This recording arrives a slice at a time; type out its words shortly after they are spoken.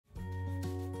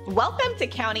Welcome to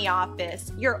County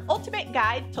Office, your ultimate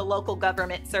guide to local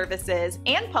government services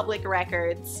and public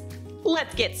records.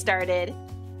 Let's get started.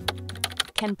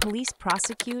 Can police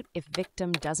prosecute if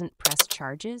victim doesn't press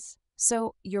charges?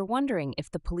 So you're wondering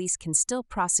if the police can still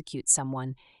prosecute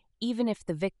someone even if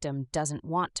the victim doesn't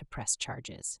want to press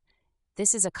charges.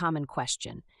 This is a common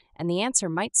question, and the answer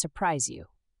might surprise you.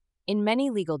 In many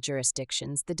legal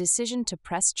jurisdictions, the decision to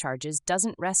press charges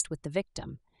doesn't rest with the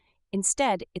victim.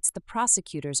 Instead, it's the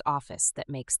prosecutor's office that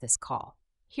makes this call.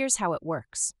 Here's how it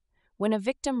works. When a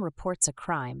victim reports a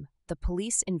crime, the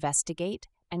police investigate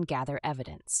and gather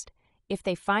evidence. If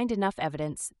they find enough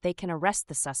evidence, they can arrest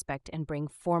the suspect and bring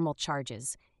formal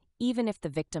charges, even if the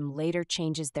victim later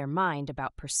changes their mind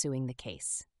about pursuing the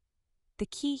case. The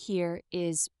key here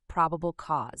is probable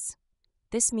cause.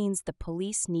 This means the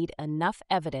police need enough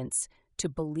evidence to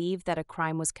believe that a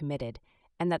crime was committed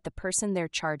and that the person they're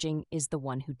charging is the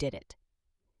one who did it.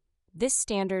 This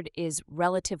standard is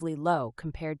relatively low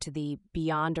compared to the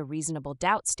beyond a reasonable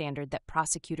doubt standard that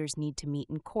prosecutors need to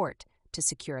meet in court to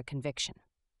secure a conviction.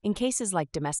 In cases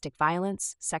like domestic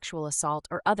violence, sexual assault,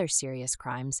 or other serious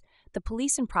crimes, the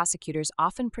police and prosecutors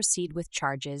often proceed with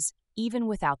charges even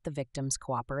without the victim's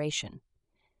cooperation.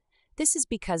 This is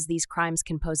because these crimes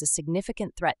can pose a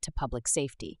significant threat to public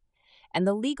safety, and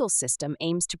the legal system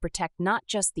aims to protect not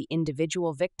just the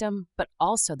individual victim, but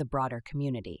also the broader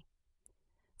community.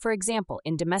 For example,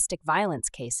 in domestic violence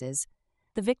cases,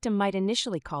 the victim might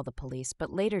initially call the police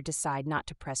but later decide not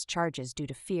to press charges due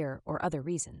to fear or other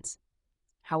reasons.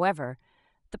 However,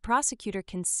 the prosecutor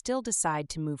can still decide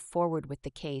to move forward with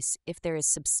the case if there is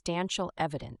substantial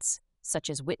evidence, such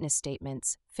as witness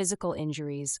statements, physical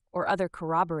injuries, or other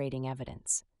corroborating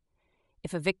evidence.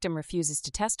 If a victim refuses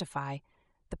to testify,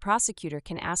 the prosecutor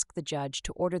can ask the judge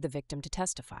to order the victim to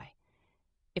testify.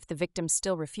 If the victim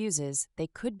still refuses, they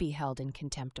could be held in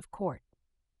contempt of court.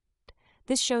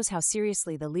 This shows how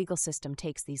seriously the legal system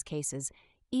takes these cases,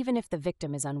 even if the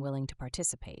victim is unwilling to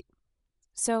participate.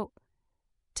 So,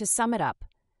 to sum it up,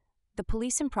 the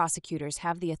police and prosecutors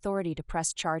have the authority to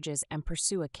press charges and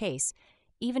pursue a case,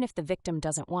 even if the victim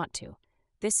doesn't want to.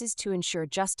 This is to ensure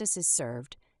justice is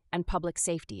served and public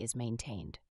safety is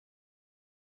maintained.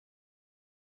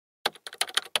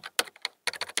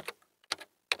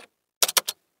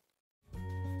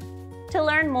 To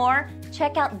learn more,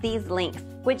 check out these links,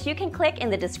 which you can click in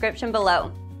the description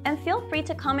below. And feel free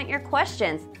to comment your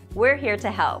questions. We're here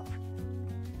to help.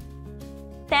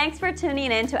 Thanks for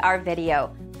tuning in to our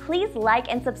video. Please like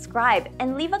and subscribe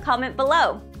and leave a comment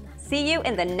below. See you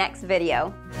in the next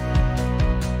video.